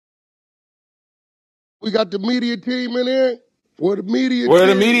We got the media team in here. We're the media We're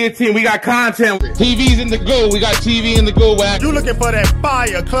the team. media team. We got content. TV's in the go. We got TV in the go, Wack. You looking for that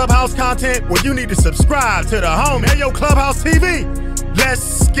fire Clubhouse content? Well, you need to subscribe to the home. Hey, yo, Clubhouse TV.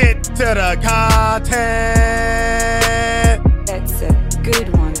 Let's get to the content. That's a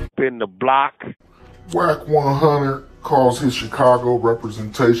good one. Spin the block. Wack 100 calls his Chicago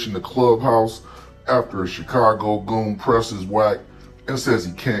representation to Clubhouse after a Chicago goon presses Wack and says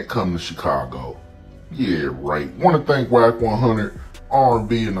he can't come to Chicago. Yeah, right. Want to thank Wack 100,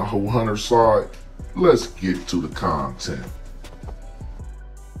 R&B, and the whole Hunter side. Let's get to the content.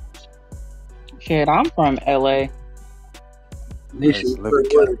 Shit, I'm from LA.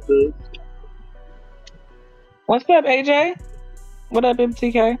 What's up, AJ? What up,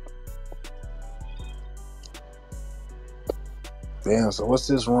 MTK? Damn, so what's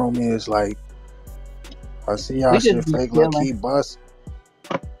this room is like? I see y'all shit fake low key bust.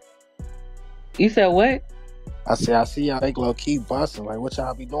 You said what? I see y'all fake low key busting. Like, what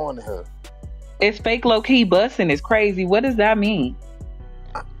y'all be doing to her? It's fake low key busting. It's crazy. What does that mean?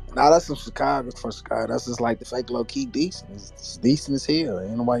 Nah, that's some Chicago for Chicago. That's just like the fake low key decent. It's decent as hell.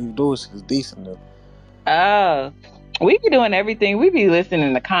 Ain't nobody you do it. It's decent though. Oh, we be doing everything. We be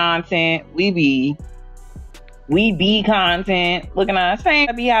listening to content. We be content. Looking at the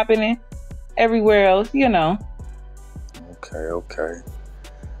same be happening everywhere else, you know. Okay.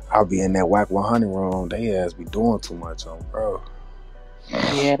 I'll be in that Wack 100 room. They ass be doing too much on, bro.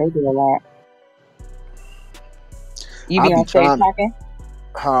 Yeah, they do a lot. You be on stage talking?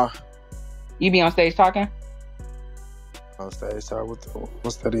 Huh? You be on stage talking? On stage talking?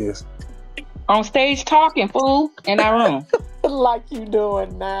 What's that is? On stage talking, fool, in that room. Like you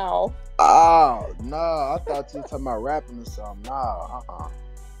doing now. Oh, no. I thought you were talking about rapping or something. No,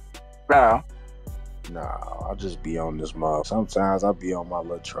 No. No, I'll just be on this mug. Sometimes I'll be on my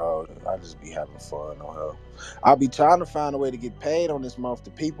little troll. I just be having fun on her. I'll be trying to find a way to get paid on this month. The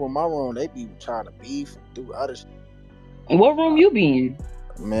people in my room, they be trying to beef and do other shit. What room you be in?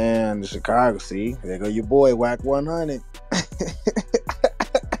 Man, the Chicago, see? There go your boy, Wack 100.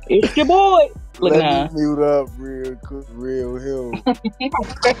 It's your boy. Look Let me mute up real quick, real hill.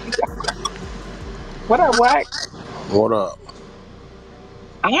 What up, Wack? What up?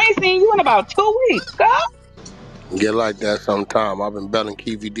 I ain't seen you in about 2 weeks, girl. Get like that sometime. I've been belling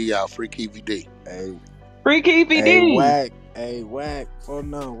KVD out, free KVD. Hey, free KVD. Hey, Wack, for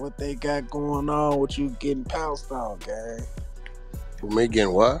now, what they got going on? What you getting pounced on, gang? For me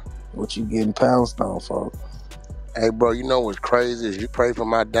getting what? What you getting pounced on, folks? Hey, bro, you know what's crazy is you pray for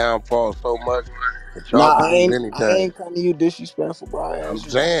my downfall so much that y'all nah, believe anything. I ain't coming to you disrespectful, bro. I'm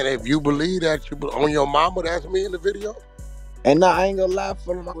saying, if you believe that you on your mama, that's me in the video. And nah, I ain't gonna lie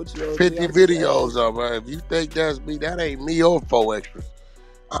for them with you. 50 videos of her. If you think that's me, that ain't me or 4 extras.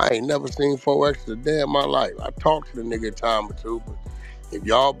 I ain't never seen 4 extras a day in my life. I talked to the nigga a time or two, but if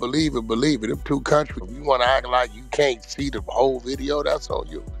y'all believe it, believe it. Them 2 countries, if you want to act like you can't see the whole video, that's on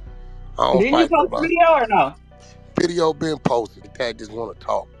you. I don't Did you post the video or no? Video been posted. Dad just want to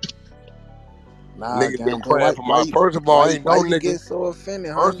talk. Nah, niggas been praying for my. First of all, ain't no nigga. So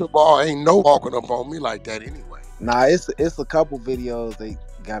offended, first of all, ain't no walking up on me like that anyway. Nah, it's a couple videos they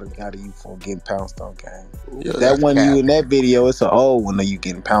got you for getting pounced on, gang. Yeah, that one you in that video, it's an old one that you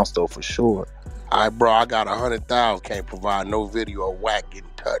getting pounced on for sure. All right, bro, I got 100,000. Can't provide no video of Wack getting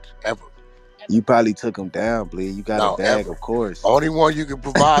touched ever. You probably took him down, bleed. You got a bag, ever. Of course. Only one you can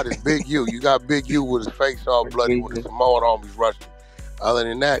provide is Big U. You got Big U with his face all bloody with the Samoan armies rushing. Other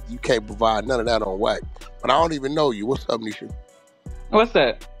than that, you can't provide none of that on Wack. But I don't even know you. What's up, Nisha? What's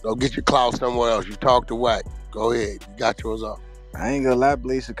that? Go get your clout somewhere else. You talk to Wack. Go ahead. You got yours up. I ain't gonna lie,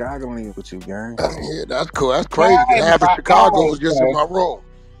 bleed. Chicago ain't with you, gang. Yeah, that's cool. That's crazy. Half of Chicago was just in my room.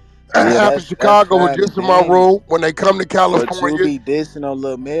 Half of Chicago was just in my room when they come to California. But you be dissing on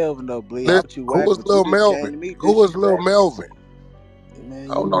Lil Melvin, though, bleed. Who was Lil Melvin? Who was Lil Melvin?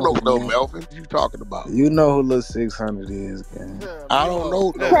 Man, I don't know Lil Melvin. What you talking about? You know who Lil 600 is, gang. I don't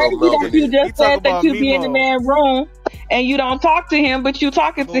know Lil Melvin. You just said that you be in the man's room and you don't talk to him, but you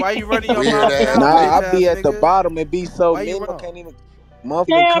talking to him. Why you running your mouth? Nah, I be at the bottom and be so Memo can't even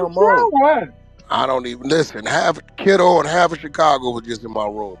come up. I don't even listen. Half Kiddo and half of Chicago was just in my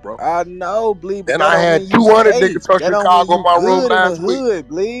room, bro. I know, bleed. Then I had 200 niggas from Chicago in my room last week. Hood,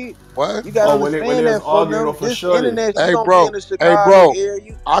 bleed. What? You gotta understand that for them. This internet, hey, bro.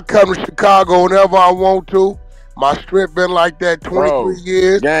 I come to Chicago whenever I want to. My strip been like that 23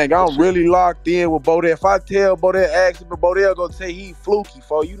 years. Gang, I'm really locked in with Bodell. If I tell Bodell, ask him, Bodell gonna say he fluky,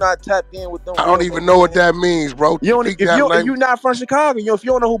 for you not tapped in with them. I don't even know what that means, bro. You don't, if you not from Chicago, if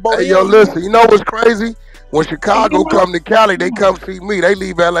you don't know who Bodell is. Hey, yo, listen, you know what's crazy? When Chicago come to Cali, they come see me. They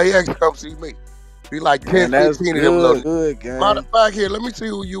leave LAX, come see me. Be like 10, Man, that's 15 of them little. good, gang. Matter of fact, here, let me see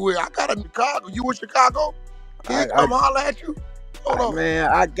who you with. I got a Chicago. You in Chicago? Here, come holler at you. Hold on. Man,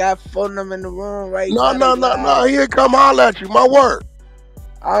 I got 4 of them in the room right No, now. no. Here, come holler at you. My word.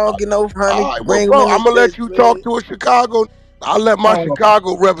 I don't get no honey. All right, Bring well, bro, them in I'm going to let you please. talk to a Chicago. I'll let my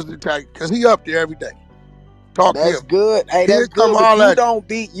Chicago representative, because he up there every day. Talk to him. That's good. Hey, Here, that's good. come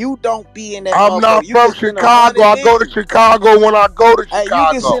But you don't be in that. I'm not you from Chicago. I go to Chicago when I go to Chicago. Hey,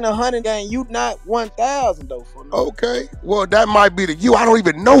 you can send 100 gang. You not 1,000 though. For no. Okay. Well, that might be the you. I don't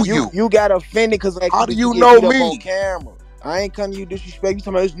even know you. You got offended because how do you know me? On camera. I ain't coming to you disrespect. You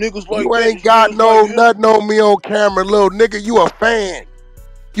talking about this niggas like you that. ain't got no nothing on me on camera, little nigga. You a fan.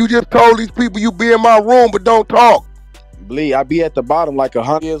 You just told these people you be in my room, but don't talk. Bleed, I be at the bottom like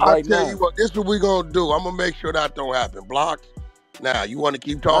 100 years right now. I tell you what, this is what we gonna do. I'm gonna make sure that don't happen. Blocked. Now, you want to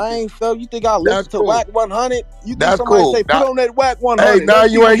keep talking? I ain't felt. You think I listen to Wack 100? You think somebody say put on that Wack 100? Hey, now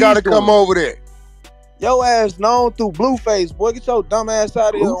you ain't gotta come over there. Your ass known through Blueface, boy. Get your dumb ass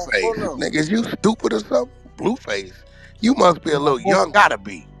out of here. Blueface, nigga, is you stupid or something? Blueface, you must be a little young. Gotta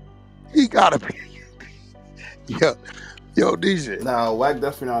be. He gotta be. Yo, DJ. Nah, Wack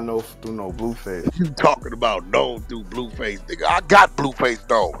definitely not know through no Blueface. You talking about known through Blueface, nigga? I got Blueface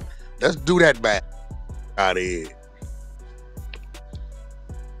known. Let's do that back out of here.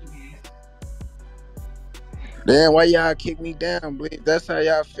 Damn, why y'all kick me down, bleed? That's how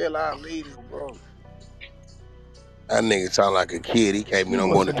y'all feel I leave, bro. That nigga sound like a kid. He can't be no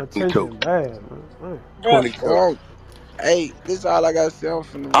more than 22. 22. Oh, hey, this is all I gotta say.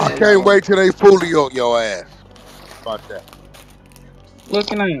 I can't wait till they fully your ass. About that.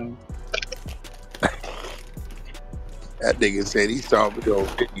 Looking at him. That nigga said he saw me on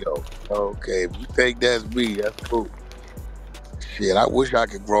video. Okay, if you think that's me, that's cool. Shit, I wish I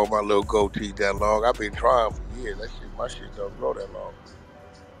could grow my little goatee that long. I've been trying for years. My shit don't grow that long.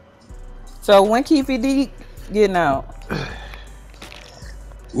 So when Keefy D getting out?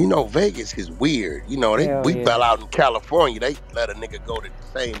 You know, Vegas is weird. You know, we fell out in California. They let a nigga go the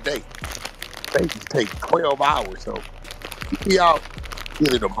same day. Vegas takes 12 hours, so he out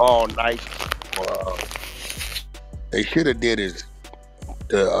either them all night or they should have did is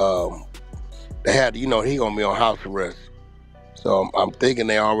they had, you know, he gonna be on house arrest. So I'm thinking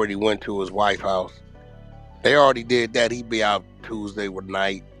they already went to his wife's house. They already did that. He be out Tuesday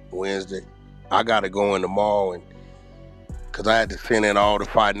night, Wednesday. I gotta go in the mall and cause I had to send in all the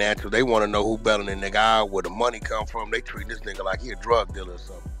financials. They want to know who belling the nigga out, where the money come from. They treat this nigga like he a drug dealer or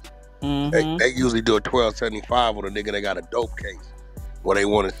something. Mm-hmm. They usually do a 1275 with a nigga that got a dope case, where they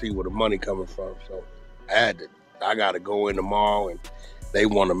want to see where the money coming from. So I gotta go in the mall and they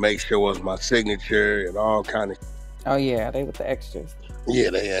want to make sure it's my signature and all kind of. Oh yeah, they with the extras.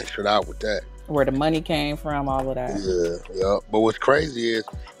 Yeah, they extra out with that. Where the money came from, all of that. Yeah. But what's crazy is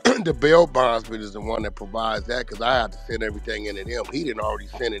the bail bondsman is the one that provides that because I have to send everything in to him. He didn't already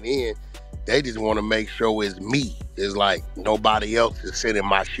send it in. They just want to make sure it's me. It's like nobody else is sending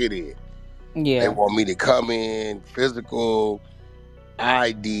my shit in. Yeah. They want me to come in, physical,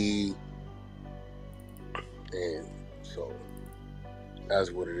 ID, and so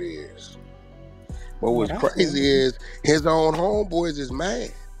that's what it is. But what's crazy is his own homeboys is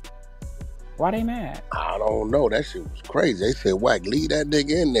mad. Why they mad? I don't know. That shit was crazy. They said, Wack, leave that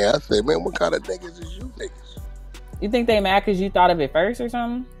nigga in there. I said, man, what kind of niggas is you niggas? You think they mad because you thought of it first or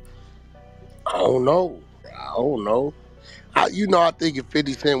something? I don't know. I think if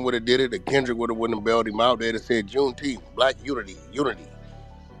 50 Cent would have did it, or Kendrick would have bailed him out, they'd have said Juneteenth, Black Unity.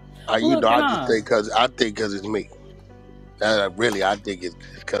 I think because it's me. Really, I think it's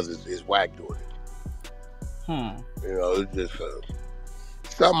because it's Wack doing it. You know, it's just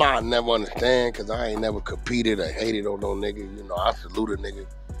something I never understand because I ain't never competed or hated on no nigga. You know, I salute a nigga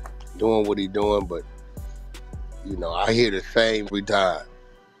doing what he doing, but you know, I hear the same every time.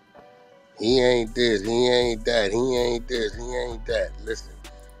 He ain't this, he ain't that, he ain't this, he ain't that. Listen,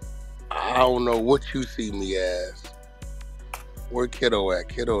 I don't know what you see me as. Where Kiddo at?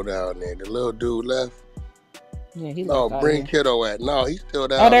 Kiddo down there. The little dude left. Yeah, he left. No, bring Kiddo at. No, he's still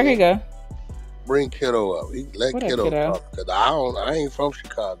down there. Oh, there he go. Bring Kiddo up. Let Kiddo talk. Cause I ain't from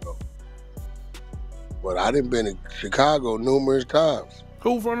Chicago. But I done been to Chicago numerous times.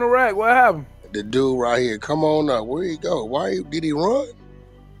 Who from the rack? What happened? The dude right here. Come on up. Where he go? Did he run?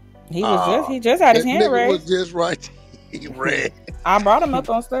 He just had his hand raised. Was just right. He ran. I brought him up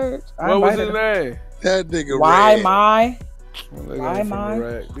on stage. What was his name? That nigga Why ran. my? Why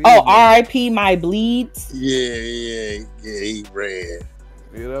my? Oh, R.I.P. my bleeds. Yeah, he ran.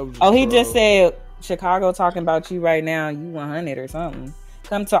 Yeah, he just said Chicago talking about you right now. You 100 or something.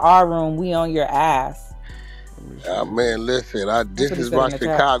 Come to our room. We on your ass. Man, listen, this is my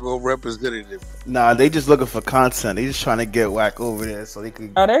Chicago representative. Nah, they just looking for content. They just trying to get Wack over there so they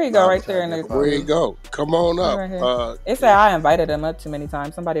could. Oh, there you go, right there. Where you go? Come on up. Right it said I invited him up too many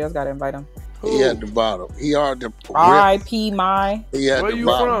times. Somebody else got to invite him. He at the bottom. He are the R.I.P. my. He at Where the you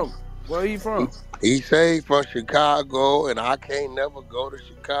bottom. from? Where you from? He say he's from Chicago, and I can't never go to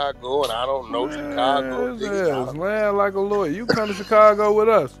Chicago, and I don't know Chicago. Man, like a lawyer. You come to Chicago with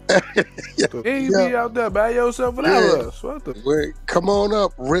us. You be out there by yourself without us. What the? Come on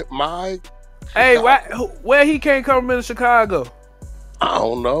up, Rip Mike. Hey, where he can't come into Chicago? I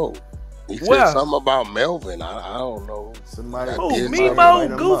don't know. He said something about Melvin. I don't know. Somebody.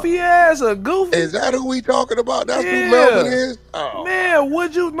 Memo, goofy ass, a goofy. Is that who we talking about? That's who Melvin is? Oh. Man,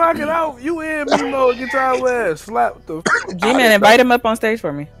 would you knock it out? You and Memo get your ass slapped. G-Man, invite him up on stage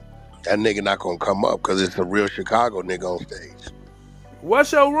for me. That nigga not gonna come up because it's a real Chicago nigga on stage.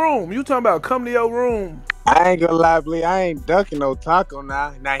 What's your room? You talking about come to your room? I ain't gonna lie, Blee. I ain't ducking no taco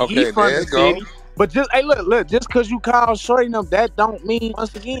now. Now okay, he from the city. But just look, just cause you call Shorty them, that don't mean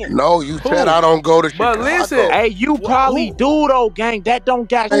once again. No, you said I don't go to Chicago. But listen, hey, you probably do though, gang. That don't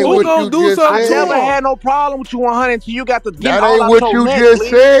got you. Who gonna do something? I never had no problem with you 100 until you got to get that all ain't what you just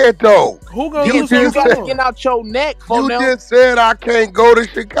said though. Who gonna do something? You got to get out your neck for them. You just said I can't go to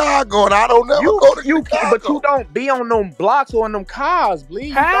Chicago, and I don't never go to Chicago. But you don't be on them blocks or on them cars,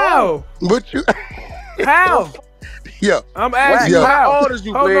 Blee. How? But you how? Yeah, I'm asking you how. How old is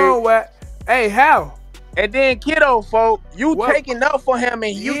you, Hold on, Wack. Hey, how? And then kiddo folk, you taking up for him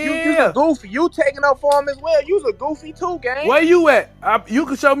and you a goofy. You taking up for him as well. You's a goofy too, gang. Where you at? You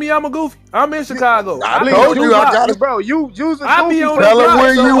can show me I'm a goofy. I'm in Chicago. I told you I got it, bro. You's a goofy. I be on Tell him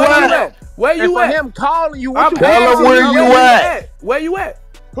where you at. Where you at? For him calling you, tell him where you at. Where you at?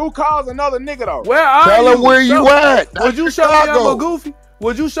 Who calls another nigga though? Where are you? Tell him where you at. Would you show me I'm a goofy?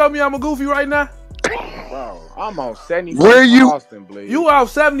 Would you show me I'm a goofy right now? Bro, I'm on 70. Where you? Austin, you off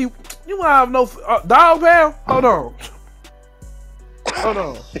 70? You don't have no dog pound? Hold on. Hold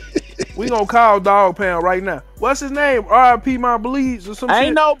on. We gonna call Dog Pound right now. What's his name? R.I.P. my bleeds or some shit?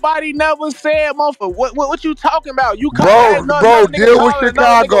 Ain't nobody never said, motherfucker. What you talking about? You bro, deal with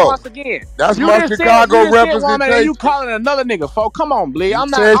Chicago. Once again. That's my Chicago representation. You calling another nigga, folks? Come on, Blee. I'm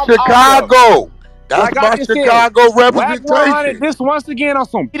not. Chicago. That's my Chicago representation. This once again on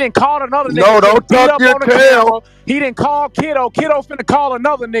some. He didn't call another nigga. No, don't tuck your tail. He didn't call Kiddo. Kiddo finna call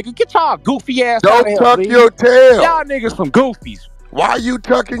another nigga. Get y'all goofy ass out of here. Don't tuck your tail. Y'all niggas some goofies. Why you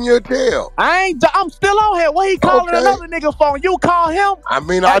tucking your tail? I'm still on here. What he calling another nigga for? You call him? I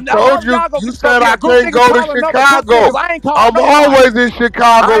mean, I told you. You said I can't go to Chicago. I'm always in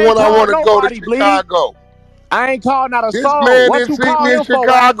Chicago when I want to go to Chicago. I ain't called not a soul. This man didn't see me in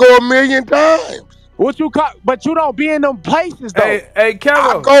Chicago a million times. What you call? But you don't be in them places though. Hey, Kiddo.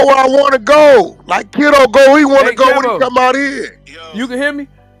 I go where I want to go. Like Kiddo go, he want to go when he come out here. You can hear me?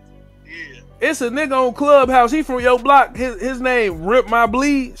 Yeah. It's a nigga on Clubhouse. He from your block. His name Rip My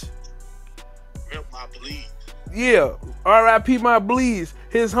Bleeds. Rip My Bleeds. Yeah. R.I.P. my bleeds.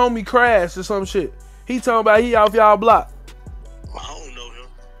 His homie crashed or some shit. He talking about he off y'all block. I don't know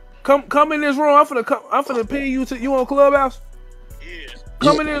him. Come in this room. I'm finna pin you to you on Clubhouse. Yeah.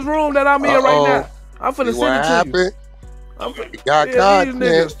 Come in this room that I'm in right now. I'm finna send it to you. These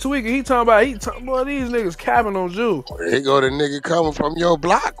niggas tweaking. He talking about boy, these niggas capping on you. Here go the nigga coming from your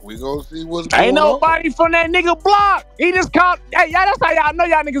block. We gonna see what's going on. Ain't nobody from that nigga block. He just called. Hey, y'all, that's how y'all know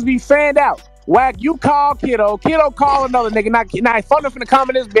y'all niggas be fanned out. Wack, you call Kiddo. Kiddo call another nigga. Now he finna come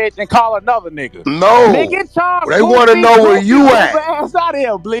in this bitch and call another nigga. No. Nigga, they want to know where you at. Ass out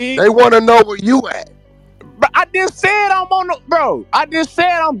here, bleed. They want to know where you at. Bro, I just said I'm on the bro. I just said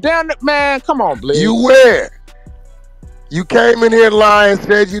I'm down the man. Come on, bleed. You where? You came in here lying,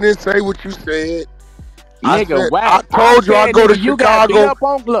 said you didn't say what you said. Nigga, I told you I go to Chicago.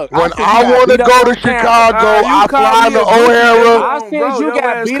 When I want to go to Chicago, I fly to O'Hara. I said you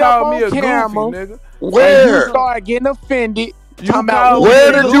got beat up on camera. Where? You started getting offended.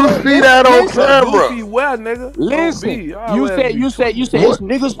 Where did you see that on camera? Listen, you said it's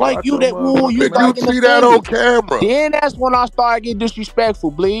niggas like you that rule. You did you see that on camera? Then that's when I started getting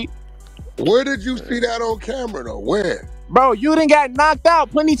disrespectful, bleed. Where did you see that on camera though? Where? Bro, you done got knocked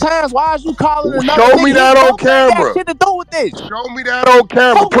out plenty times. Why is you calling another Show me that on camera. Got shit to do with this. Show me that on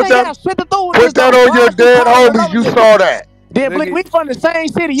camera. Put that on your dead homies. You saw that. Then Blink, we from the same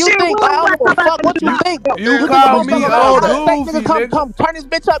city. You think I don't give a fuck what you think? You call me a goofy, nigga. Come turn this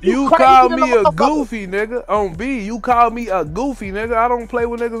bitch up. You call me a goofy, nigga. On B, you call me a goofy, nigga. I don't play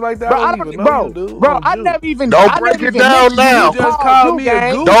with niggas like that. Bro, I don't even know you, dude. Bro, I never even. Don't break it down now. You just called me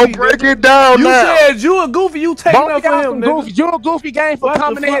a goofy. Don't break it down now. You said you a goofy. You taking up for him, nigga. You a goofy game for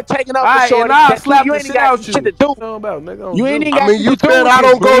coming in here taking up for shorty. I'll slap the shit out you. You ain't even got I mean, you said I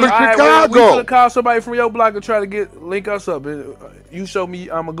don't go to Chicago. We gonna call somebody from your block and try to link us up. You show me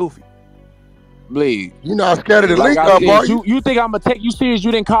I'm a goofy. Bleed. You not scared of the link up, are you? You think I'm gonna take you serious?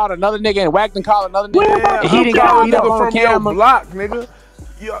 You didn't call another nigga and Wack didn't call another nigga. Yeah, he didn't call a nigga from your block, nigga.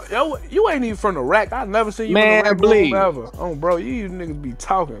 You ain't even from the rack. I never seen you in the rack room ever. Oh, bro, you niggas be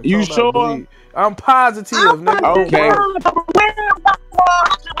talking. You sure? I'm positive, nigga. Okay.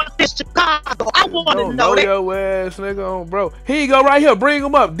 Chicago. I want to know your ass, nigga. Oh, bro. Here you go, right here. Bring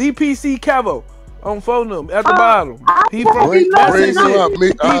him up. DPC Cavo on phone him at the bottom. He from bring him up.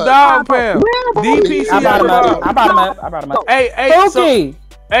 He dog pound. DPC. I brought him up. Hey,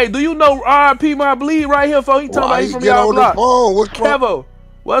 hey, do you know RP my bleed right here? For he talking about he from y'all block. Kevo.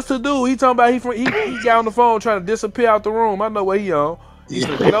 What's to do? He talking about he got on the phone trying to disappear out the room. I know where he on. He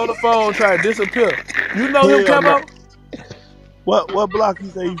get on the phone trying to disappear. You know him, Kevo? What block he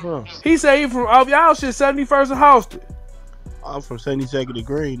say he from? He say he from off y'all shit 71st and Halsted. I'm from 72nd and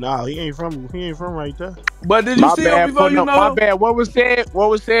Green. Nah, he ain't from right there. But did you see him before you know my him? bad. What was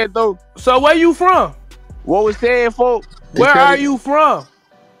said though? So where you from? What was said, folks? Where are you from?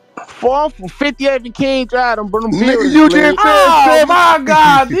 I'm from 58th and King Drive. Nigga, you just said oh my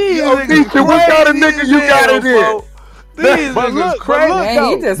God, these niggas crazy. What kind of nigga you got it in? These niggas crazy.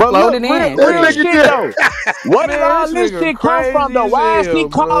 Man, he just floated in. What did all this shit come from though? Why is he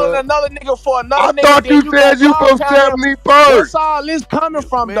calling another nigga for another nigga? I thought you said you from 71st. What's all this coming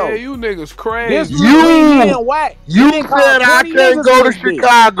from though? Man, you niggas crazy. You said I can't go to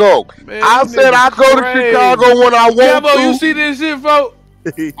Chicago. I said I go to Chicago when I want to. You see this shit, folks?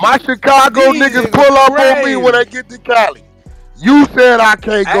 My Chicago niggas pull up on me when I get to Cali. You said I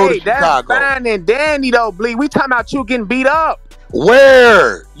can't go to Chicago. That's fine and dandy though, Bleed. We talking about you getting beat up.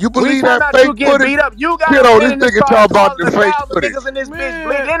 Where? You believe that fake footage? Beat up. You got this nigga talk about the fake footage. In this bitch,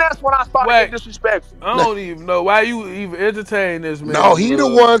 Bleed. Then that's when I started getting disrespectful. I don't even know why you even entertain this man. No, he the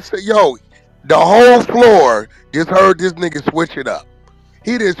one said, yo, the whole floor just heard this nigga switch it up.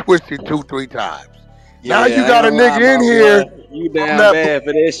 He done switched it 2-3 times. Now you got a nigga in here. You damn bad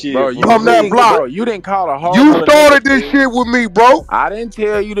for that shit, bro. You from that block. Bro, you didn't call a hard. You started this shit with me, bro. I didn't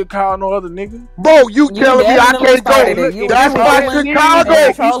tell you to call no other nigga. Bro, you telling me I can't go. That's my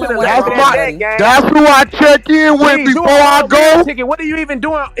Chicago. That's who I check in with before I go. What are you even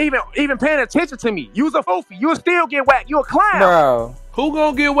doing? Even paying attention to me? You's a foofy. You'll still get whacked. You a clown, bro. Who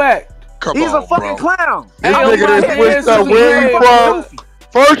gonna get whacked? He's a fucking clown. This nigga that switched up. Where you from?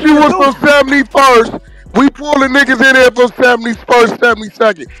 First you was from 71st. We pulling niggas in here from 71st,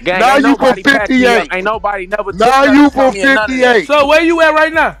 72nd. Now you from 58. Ain't nobody never. Now you from 58. So where you at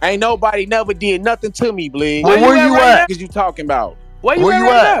right now? Ain't nobody never did nothing to me, Bleed. Where you at? Because you talking about. Where you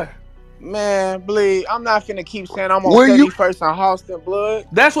at? Man, Bleed, I'm not finna keep saying I'm on 71st and Halsted, blood.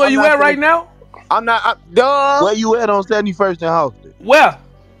 That's where you at right now? I'm not. Duh. Where you at on 71st and Halsted? Where?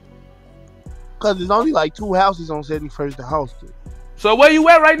 Because there's only like 2 houses on 71st and Halsted. So where you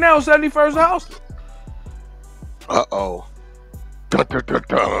at right now on 71st and Halsted? Uh-oh. Hold up,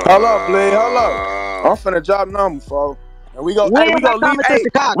 Bleed. Hold up. I'm finna drop number, folks. And we gonna leave it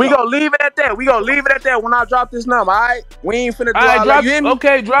at that. We gonna leave it at that when I drop this number, all right? We ain't finna drop.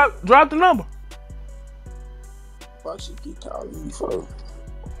 Okay, drop the number. Fuck, she keep calling me, folks.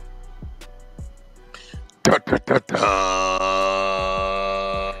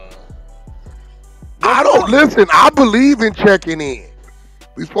 I don't listen. I believe in checking in.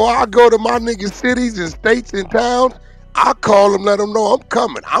 Before I go to my niggas' cities and states and towns, I call them, let them know I'm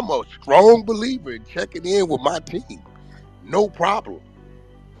coming. I'm a strong believer in checking in with my team. No problem.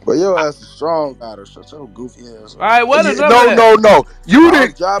 But your ass is strong, gotta shut your goofy ass. All right, what is No. You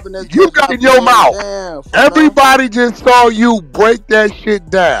didn't. You got in your mouth. Everybody just saw you break that shit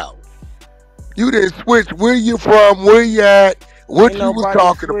down. You didn't switch where you from, where you at. What you was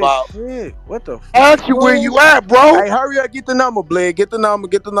talking about? Shit. What the fuck? Ask you where you at, bro. Hey, hurry up, get the number, Blade. Get the number.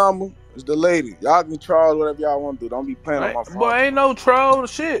 It's the lady. Y'all can troll whatever y'all want to do. Don't be playing on my phone. Boy, ain't no troll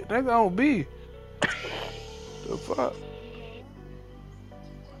shit. They gonna be. The fuck?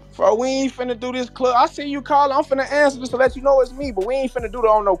 Bro, we ain't finna do this club. I see you calling. I'm finna answer just to let you know it's me, but we ain't finna do it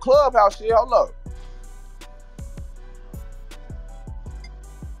on no Clubhouse shit. Hold up.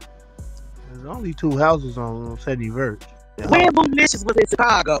 There's only 2 houses on 71st. When Boom Missions was in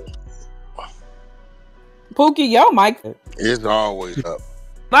Chicago. Pookie, your mic. It's always up.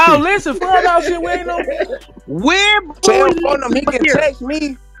 Now listen, Clubhouse shit, we ain't no. Where tell him he can text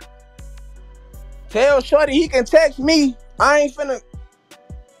me. Tell Shorty he can text me. I ain't finna.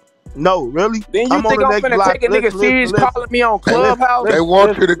 No, really? Then you I'm think I'm finna take a nigga serious calling me on Clubhouse? They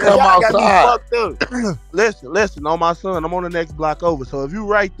want you to come outside. Listen, on my son, I'm on the next block over. So if you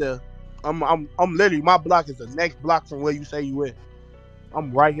right there, I'm literally, my block is the next block from where you say you at.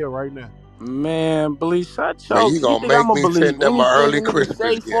 I'm right here right now. Man, Bleach, shut your. Man, you gonna make me send them an early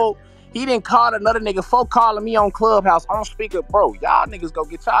Christmas gift. He didn't call another nigga. Folk calling me on Clubhouse on speaker, bro. Y'all niggas go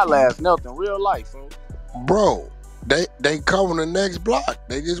get y'all ass knelt in real life, bro. They come on the next block.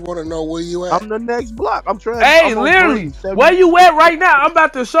 They just want to know where you at. I'm the next block. I'm trying. Hey, literally, where you at right now? I'm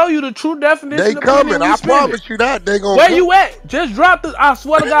about to show you the true definition. They coming. I promise you that they gonna. Where you at? Just drop the. I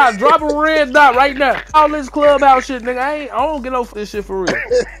swear to God, drop a red dot right now. All this Clubhouse shit, nigga. I don't get no this shit for real.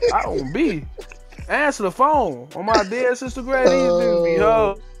 I don't be. Answer the phone on my dead sister grade. These niggas be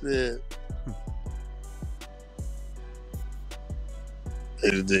hoes. This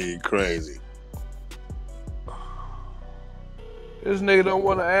nigga crazy. This nigga don't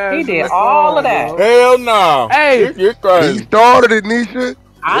want to ask. He did all of that. Hell no. Hey, he started it, Nisha.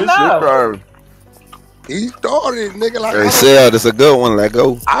 I know. He started it, nigga. Like hey, Sal, that's a good one. Let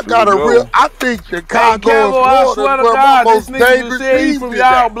go. I got a real. I think Chicago and I swear to God, this nigga just said he from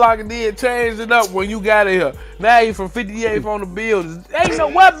y'all block and then changed it up when you got in here. Now he from 58th on the buildings. Ain't no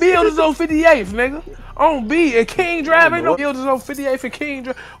what buildings on 58th, nigga. On B and King Drive ain't no buildings on 58th and King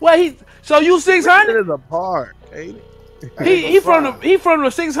Drive. Well, so you 600? It is a part, ain't it? He from the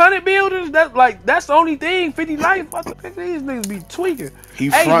 600 buildings. That's the only thing. 50 life. These niggas be tweaking. He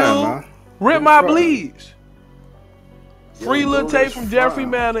hey, dude, rip my bleeds. Free little tape from Jeffrey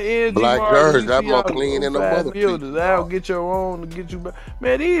Man to NG. Black Jerz, that more clean in the mother. I'll get your own to get you back.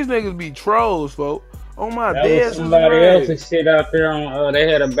 Man, these niggas be trolls, folks. On my that dead was somebody else's shit out there on. They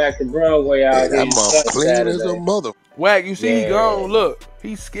had a back to Broadway out here. That clean as a mother. Wack, you see he gone. Look,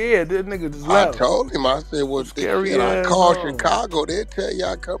 he's scared. This nigga just left. I told him. I said, "Well, scary." I called Chicago. They tell you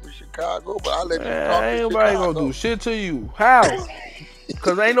I come to Chicago, but I let you talk to ain't nobody gonna do shit to you. How?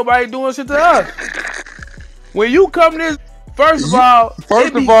 Cause ain't nobody doing shit to us. When you come this, first of all,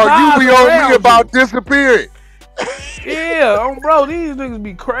 you be on me about disappearing. Yeah, bro, these niggas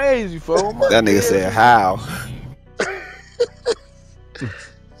be crazy, folks. That nigga said how.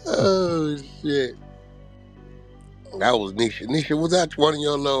 Oh shit. That was Nisha. Nisha, was that one of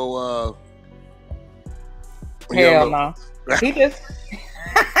your little Hell no. He just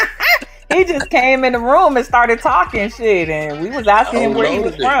he just came in the room and started talking shit, and we was asking him where he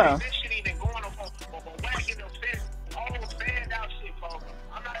was from.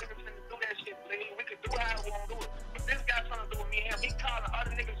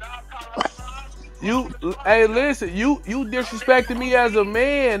 Hey, listen, you disrespected me as a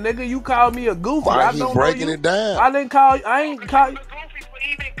man, nigga. You called me a goofy. Why I he don't breaking know you. It down? I ain't call you.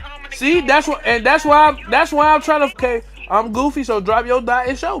 See, that's why I'm trying to. Okay, I'm goofy, so drop your dot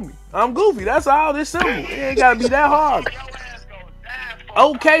and show me. I'm goofy. That's all. This simple. It ain't gotta be that hard.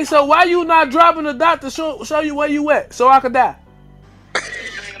 Okay, so why you not dropping the dot to show you where you at so I could die?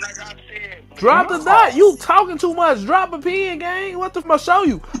 Drop the dot. You talking too much. Drop a pen, gang. What the fuck? Show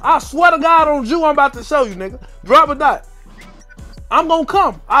you. I swear to God on you, I'm about to show you, nigga. Drop a dot. I'm gonna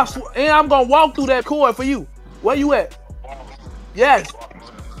come. And I'm gonna walk through that cord for you. Where you at? Yes.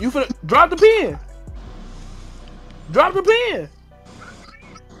 You finna drop the pen. Drop the pen.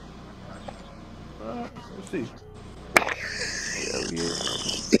 Let's see.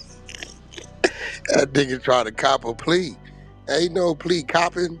 That nigga trying to cop a plea. Ain't no plea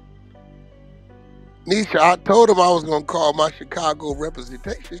copping. Nisha, I told him I was gonna call my Chicago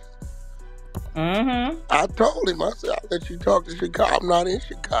representation. I told him, I said, I'll let you talk to Chicago. I'm not in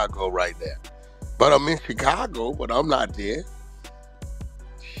Chicago right now. But I'm in Chicago, but I'm not there.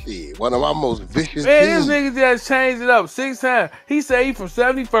 Shit, one of my most vicious teams. This nigga just changed it up 6 times. He said he from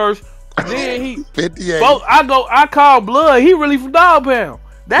 71st. Then he 58. I call Blood. He really from Dog Pound.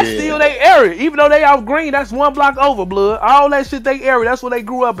 That's still their area. Even though they out Green, that's 1 block over, Blood. All that shit they area. That's where they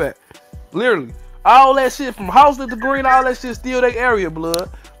grew up at. Literally. All that shit from Houston to Green, all that shit still their area, Blood.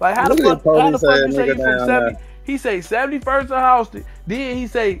 Like how the fuck you say he from 70? He say 71st to Houston. Then he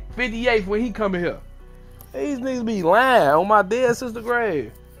say 58th when he coming here. These niggas be lying on my dead sister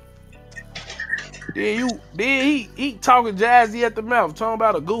grave. Then he talking jazzy at the mouth, talking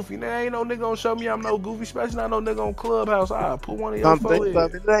about a goofy. Now ain't no nigga gonna show me I'm no goofy, especially not no nigga on Clubhouse. I'll put one of your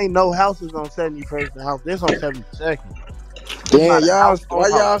forehead. There ain't no houses on 71st and House. This on 72nd. Damn, y'all, why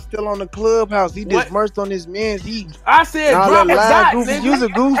y'all still on the Clubhouse? He just merged on his mans. I said drop a dot, goofy. nigga. You's a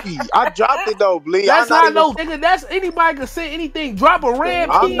goofy. I dropped it though, bleed. That's not no nigga. That's anybody can say anything. Drop a red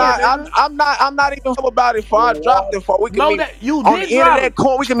pen. I'm not even about it. For I dropped it for we can meet that you on did the end of that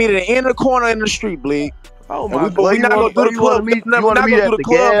corner. We can meet at the end of the corner in the street, bleed. Oh my god. We not gonna do the club. You want to meet at the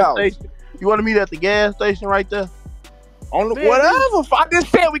gas station? You want to meet at the gas station right there? On the whatever. I just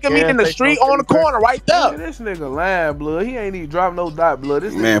said we can meet in the street on the corner right there. This nigga lying, blood. He ain't even drop no dot, blood.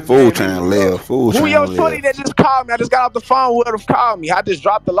 This man, fool trying to live. Who your shorty that just called me? I just got off the phone. Whoever called me, I just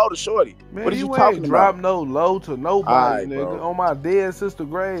dropped the low to shorty. Man, what are you ain't talking drop about? no low to nobody, nigga. Bro. On my dead sister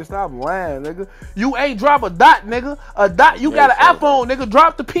grave, stop lying, nigga. You ain't drop a dot, nigga. A dot. You got an iPhone, nigga.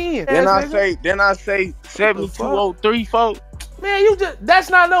 Drop the pen. Then I say 7203, folks. Man, you just—that's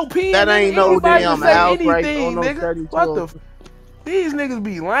not no pen. That ain't no damn house right on no nigga. What the? These niggas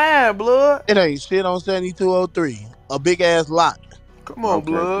be lying, blood. It ain't shit on 7203. A big ass lot. Come on,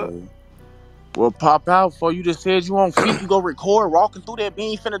 blood. Well, pop out for you just said you on feet. You go record walking through that. We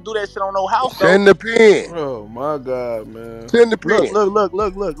ain't finna do that shit on no house. Send the pen. Oh my god, man. Send the pen.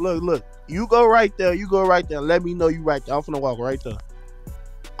 Look. You go right there. Let me know you right there. I'm finna walk right there.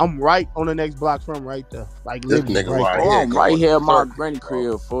 I'm right on the next block from right there. Like this literally nigga right here. I'm right here at my granny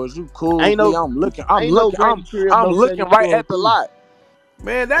crib, for you cool. Ain't no, I'm looking right at the lot.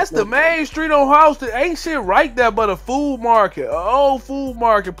 Man, that's the main street on Houston. Ain't shit right there but a food market. An old food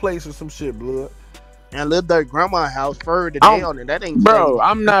marketplace or some shit, blood. And little dirt grandma house further down, and that ain't. Bro,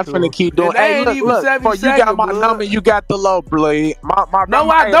 I'm not finna keep doing. Hey, look, for you got my number, you got the low, blade. No,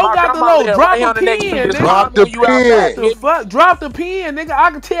 I don't got the low. Drop the pen, Drop the pen. Fuck, drop the pen, nigga. I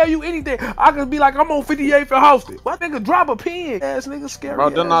can tell you anything. I can be like, I'm on 58 for Houston. What nigga? Drop a pen, ass nigga. Scary. Bro,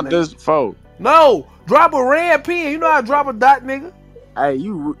 they're not this phone. No, drop a red pen. You know how to drop a dot, nigga. Hey,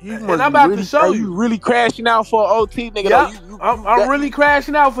 you must and I'm about to show you. You really crashing out for OT, nigga. Yeah, I'm really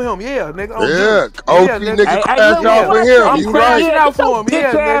crashing out for him. Yeah, nigga. OT nigga crash out for him. I'm crashing out for him.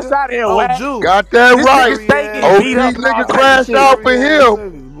 Yeah, nigga. Out here, got that right. OT nigga crash out for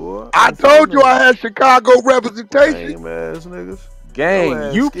him. I told you I had Chicago representation. Lame ass niggas.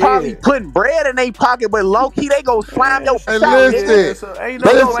 Gang, you probably putting bread in their pocket, but low key they go slam your shit. Listen,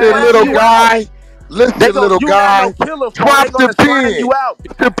 little guy. Listen, little guy, drop the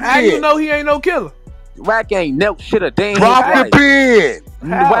pen. How you know he ain't no killer? Wack ain't never shit a damn. Drop the pen.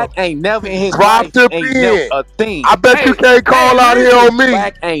 Wack ain't never in his drop life. The ain't pen. Never a thing. I bet you can't call out here on me.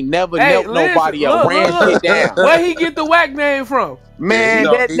 Wack ain't never knelt nobody up. Ran shit down. Where he get the Wack name from? Man,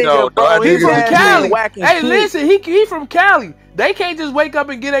 that nigga, bro, he from Cali. Hey, shit. Listen, he from Cali. They can't just wake up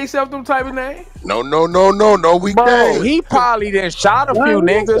and get themselves them type of names. No, we can't. He probably done shot a few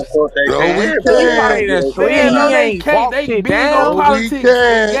niggas. No, we He probably done slid. He ain't walked shit down. We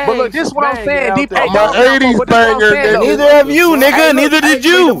can't. But look, this is what I'm saying. I'm an 80s banger, nigga. Neither of you, nigga. Neither did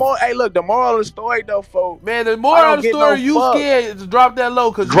you. Hey, look, the moral of the story, though, folks. Man, the moral of the story, you scared to drop that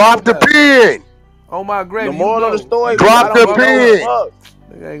low. Drop the pen. Oh, my granny. The moral of the story, drop the pen.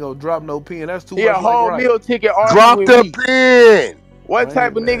 Nigga ain't gonna drop no pen. That's too much. Yeah, whole meal ticket. Drop the pen. What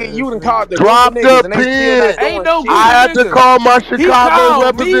type of nigga you done called the drop the pen? Ain't no I had to call my Chicago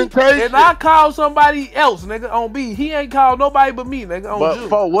representation. And I called somebody else, nigga, on B. He ain't called nobody but me, nigga, on Jew.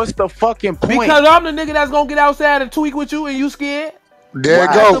 But what's the fucking point? Because I'm the nigga that's gonna get outside and tweak with you and you scared. There you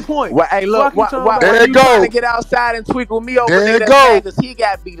go. That's the point. Well, hey, look, why you trying to get outside and tweak with me over there? Because he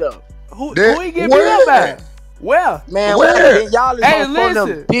got beat up. Who he get beat up at? Well, man, where? Y'all is on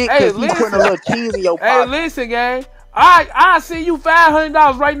them dick because he putting a little cheese in your pocket. Hey, listen, gang. I send you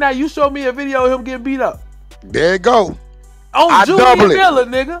 $500 right now. You show me a video of him getting beat up. There you go. On Julian Miller,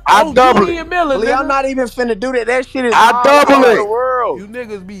 nigga. I double it. Miller, nigga. I'm not even finna do that. That shit is I double it. The world. You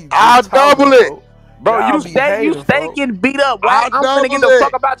niggas be. I double it. Bro, you stay getting beat up. I'm finna get the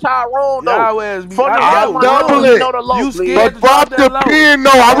fuck about y'all room, though. I double it. You scared but drop the pen,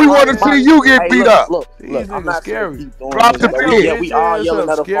 no. We want to see you get beat up. Look, I'm not scary. Drop the pen. Yeah, we all yelling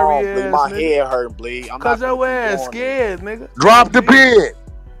at the phone, bleed. My head hurt, bleed. Cause your ass scared, nigga. Drop the pen.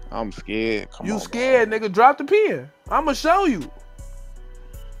 I'm scared. You scared, nigga. Drop the pen. I'ma show you.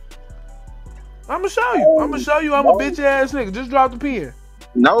 I'ma show you I'm a bitch ass nigga. Just drop the pen.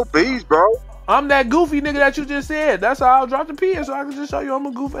 No bees, bro. I'm that goofy nigga that you just said. That's how I'll drop the pen so I can just show you I'm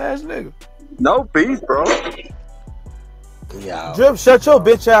a goof ass nigga. No bees, bro. Yeah. Drip, shut your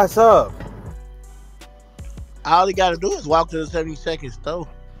bitch ass up. All he gotta do is walk to the 72nd store.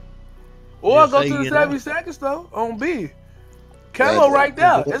 Or go to the 72nd store on B. Camo right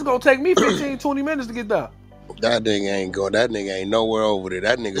there. It's gonna take me 15-20 minutes to get there. That nigga ain't going. That nigga ain't nowhere over there.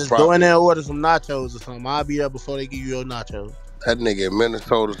 That nigga just go in there and order some nachos or something. I'll be there before they give you your nachos. That nigga in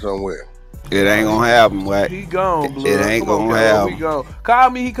Minnesota somewhere. It ain't gonna happen, Wack. He gone, blood. It ain't gonna happen. He gone. Call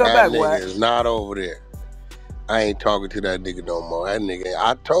me, he come that back, Wack. That nigga is not over there. I ain't talking to that nigga no more. That nigga,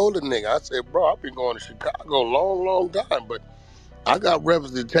 I told the nigga, I said, bro, I've been going to Chicago a long, long time, but I got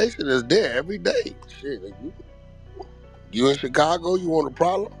representation that's there every day. Shit, you in Chicago, you want a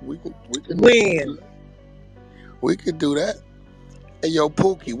problem? We can win. We can do that. Hey, yo,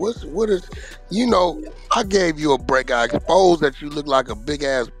 Pookie, what is, you know, I gave you a break. I exposed that you look like a big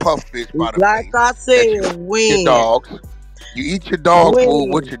ass puff fish by the like face. I said, win. Your dogs. You eat your dog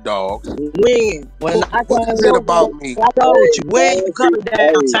food with your dogs. Win. When Pookie, what is it about me? I told you, when you coming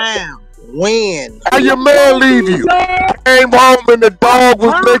downtown, win. How your man leave you? Came home and the dog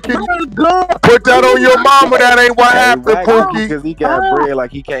was licking you. Put that on your mama. That ain't what happened, Pookie. Because he got bread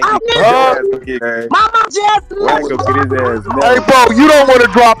like he can't get his ass to get Mama just Wack go get his ass. Hey, bro, you don't want to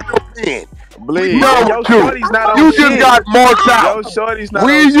drop your pen. Bleed. No, Yo, shorty's not on you shit. just got marked out. Yo, shorty's not on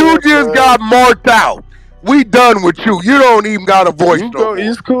You shit, just bro. got marked out. We done with you. You don't even got a voice no more.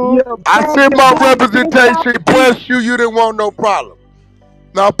 It's cool. I sent my representation. Bless you. You didn't want no problem.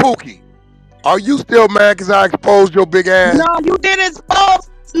 Now, Pookie, are you still mad because I exposed your big ass? No, you didn't expose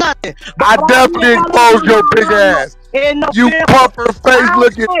nothing. I definitely exposed your big ass. You puffer face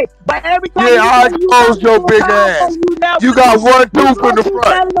looking. But every time yeah, I exposed your big ass. You got one tooth in the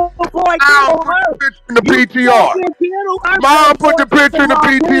front. Mom, put the picture in the PTR. Mom, put the picture in the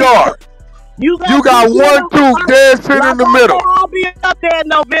PTR. You got one tooth dead sitting in the middle. I'll be up there in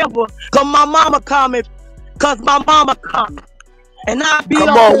November because my mama coming. And I'll be Come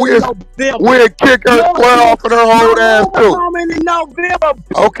up on, there in November. We'll kick her square off of her whole ass too. Coming in November.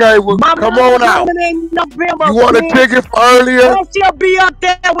 Okay, well, come on out. In November, you want a ticket for earlier? She'll be up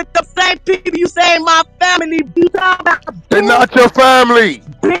there with the same people you say my family. They're not your family.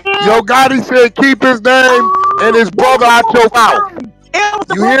 Yo Gotti said keep his name and his brother out your mouth.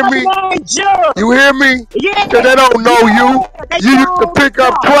 You hear me? You hear me? Yeah. So they don't know you. You used to pick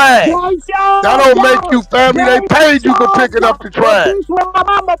up trash. That don't make you family. They paid you for picking up the trash. When my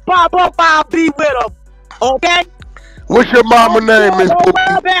mama pop up, I'll be with her. Okay? What's your mama name, Miss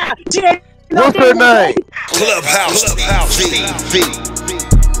Pookie? What's her name? Clubhouse TV.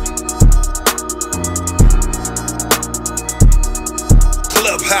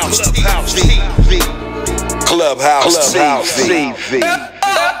 Clubhouse TV. Clubhouse TV.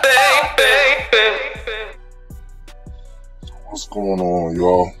 What's going on,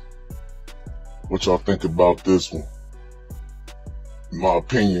 y'all? What y'all think about this one? In my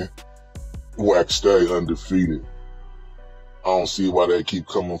opinion, Wack stay undefeated. I don't see why they keep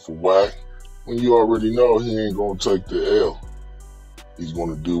coming for Wack when you already know he ain't gonna take the L. He's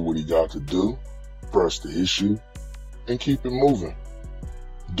gonna do what he got to do, press the issue, and keep it moving.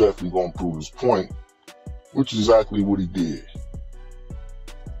 Definitely gonna prove his point, which is exactly what he did.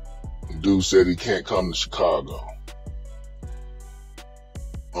 The dude said he can't come to Chicago.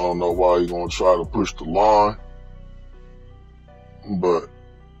 I don't know why he's gonna try to push the line, but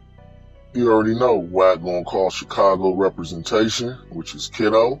you already know Wack gonna call Chicago representation, which is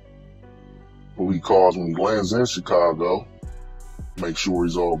Kiddo, who he calls when he lands in Chicago, make sure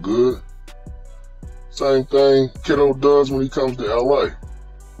he's all good. Same thing Kiddo does when he comes to LA.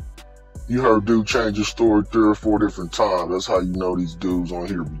 You heard dude change his story 3 or 4 different times. That's how you know these dudes on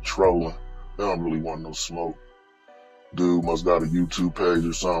here be trolling. They don't really want no smoke. Dude must got a YouTube page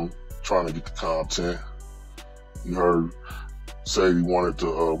or something, trying to get the content. You heard say he wanted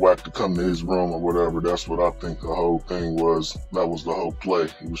to Wack to come to his room or whatever. That's what I think the whole thing was. That was the whole play.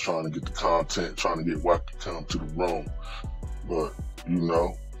 He was trying to get the content, trying to get Wack to come to the room. But, you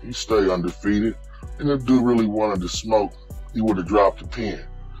know, he stayed undefeated. And if dude really wanted to smoke, he would have dropped the pen.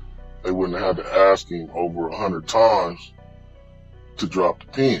 They wouldn't have had to ask him over 100 times to drop the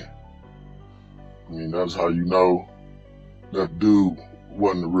pen. I mean, that's how you know that dude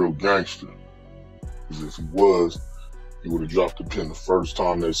wasn't a real gangster. Because if he was, he would have dropped the pen the first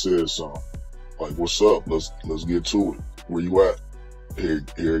time they said something. Like, what's up? Let's get to it. Where you at? Here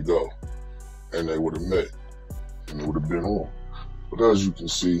you go. And they would have met. And it would have been on. But as you can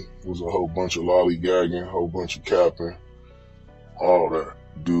see, it was a whole bunch of lollygagging, a whole bunch of capping, all that.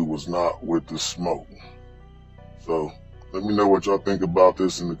 Dude was not with the smoke. So, let me know what y'all think about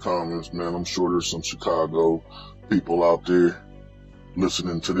this in the comments, man. I'm sure there's some Chicago people out there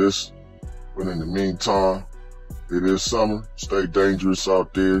listening to this. But in the meantime, it is summer. Stay dangerous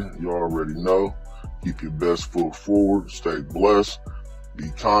out there. You already know. Keep your best foot forward. Stay blessed. Be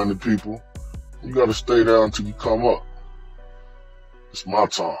kind to people. You gotta stay down until you come up. It's my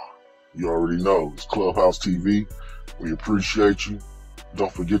time. You already know. It's Clubhouse TV. We appreciate you. Don't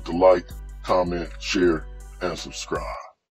forget to like, comment, share, and subscribe.